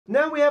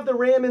Now we have the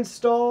RAM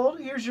installed.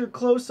 Here's your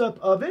close-up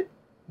of it.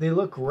 They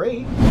look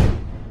great.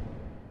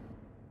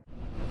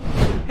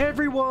 Hey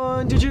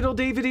everyone, Digital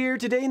David here.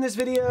 Today in this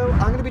video,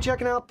 I'm going to be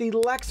checking out the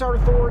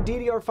Lexar THOR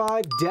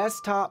DDR5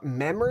 desktop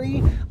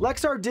memory.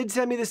 Lexar did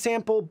send me the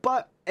sample,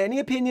 but any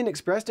opinion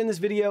expressed in this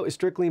video is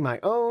strictly my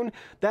own.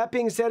 That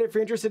being said, if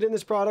you're interested in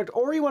this product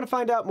or you want to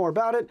find out more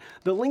about it,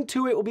 the link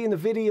to it will be in the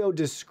video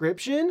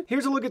description.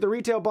 Here's a look at the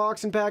retail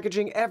box and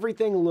packaging.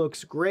 Everything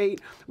looks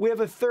great. We have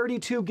a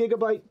 32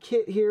 gigabyte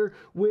kit here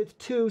with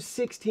two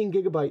 16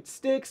 gigabyte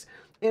sticks.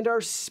 And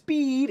our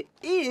speed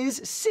is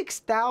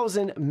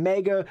 6,000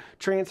 mega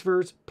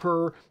transfers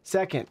per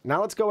second.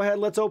 Now let's go ahead,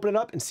 let's open it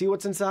up and see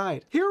what's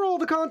inside. Here are all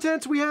the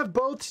contents. We have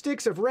both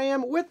sticks of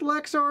RAM with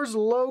Lexar's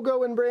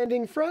logo and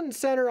branding front and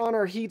center on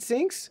our heat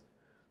sinks.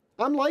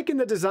 I'm liking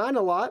the design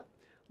a lot.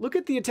 Look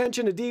at the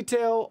attention to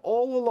detail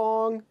all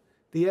along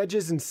the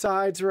edges and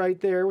sides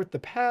right there with the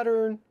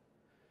pattern.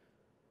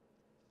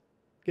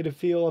 Get a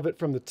feel of it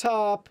from the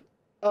top.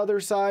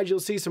 Other side, you'll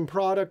see some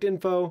product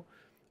info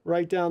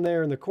right down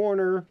there in the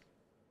corner.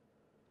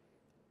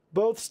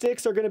 Both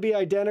sticks are going to be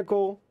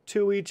identical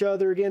to each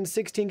other. Again,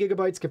 16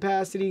 gigabytes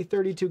capacity,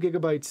 32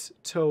 gigabytes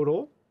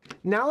total.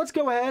 Now let's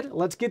go ahead,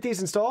 let's get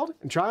these installed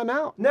and try them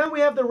out. Now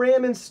we have the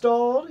RAM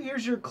installed.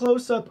 Here's your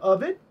close-up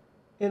of it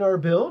in our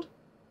build.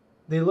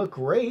 They look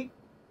great.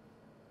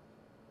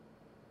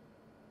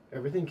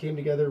 Everything came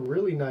together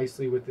really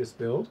nicely with this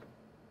build.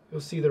 You'll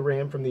see the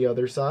RAM from the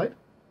other side.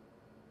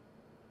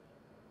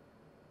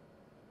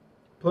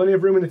 Plenty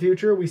of room in the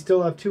future. We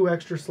still have 2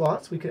 extra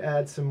slots. We could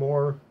add some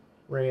more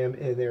RAM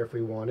in there if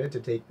we wanted to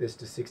take this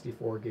to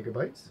 64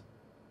 gigabytes.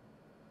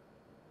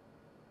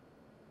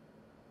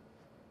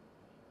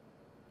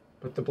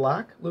 But the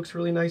black looks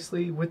really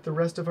nicely with the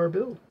rest of our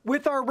build.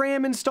 With our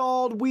RAM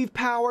installed, we've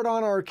powered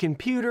on our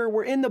computer.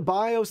 We're in the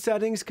BIOS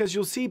settings because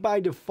you'll see by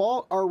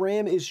default our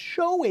RAM is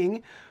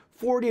showing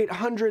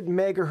 4800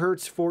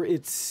 megahertz for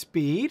its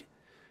speed.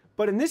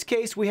 But in this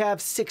case, we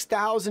have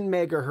 6,000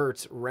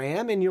 megahertz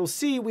RAM, and you'll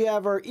see we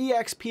have our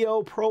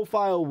Expo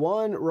Profile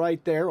 1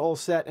 right there, all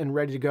set and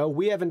ready to go.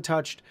 We haven't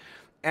touched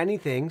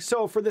anything.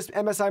 So for this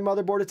MSI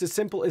motherboard, it's as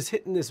simple as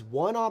hitting this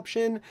one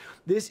option.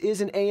 This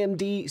is an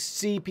AMD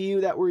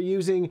CPU that we're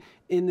using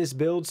in this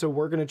build, so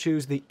we're going to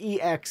choose the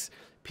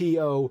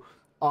Expo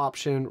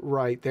option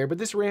right there, but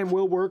this RAM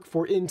will work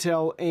for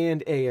Intel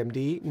and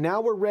AMD.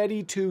 Now we're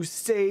ready to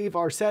save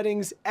our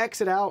settings,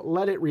 exit out,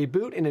 let it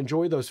reboot, and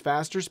enjoy those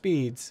faster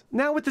speeds.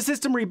 Now with the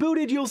system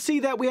rebooted, you'll see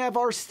that we have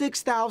our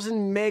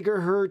 6,000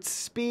 megahertz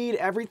speed.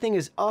 Everything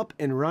is up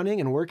and running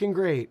and working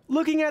great.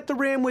 Looking at the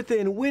RAM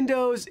within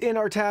Windows in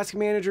our task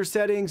manager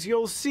settings,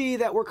 you'll see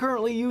that we're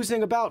currently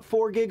using about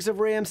 4 gigs of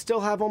RAM, still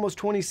have almost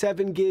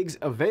 27 gigs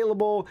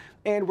available,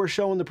 and we're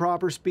showing the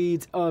proper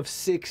speeds of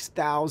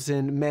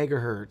 6,000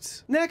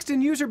 megahertz. Next,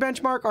 in user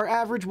benchmark, our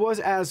average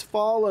was as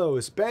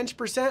follows. Bench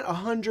percent,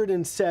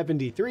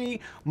 173.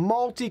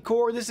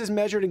 Multi-core, this is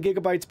measured in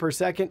gigabytes per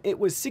second. It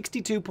was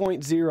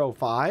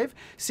 62.05.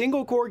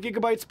 Single core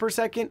gigabytes per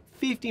second,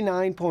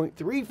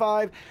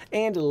 59.35.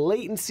 And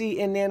latency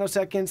in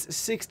nanoseconds,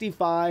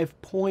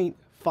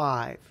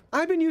 65.5.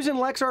 I've been using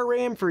Lexar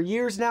RAM for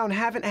years now and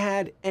haven't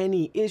had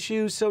any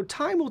issues, so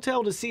time will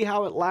tell to see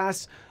how it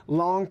lasts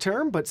long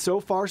term, but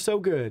so far so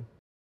good.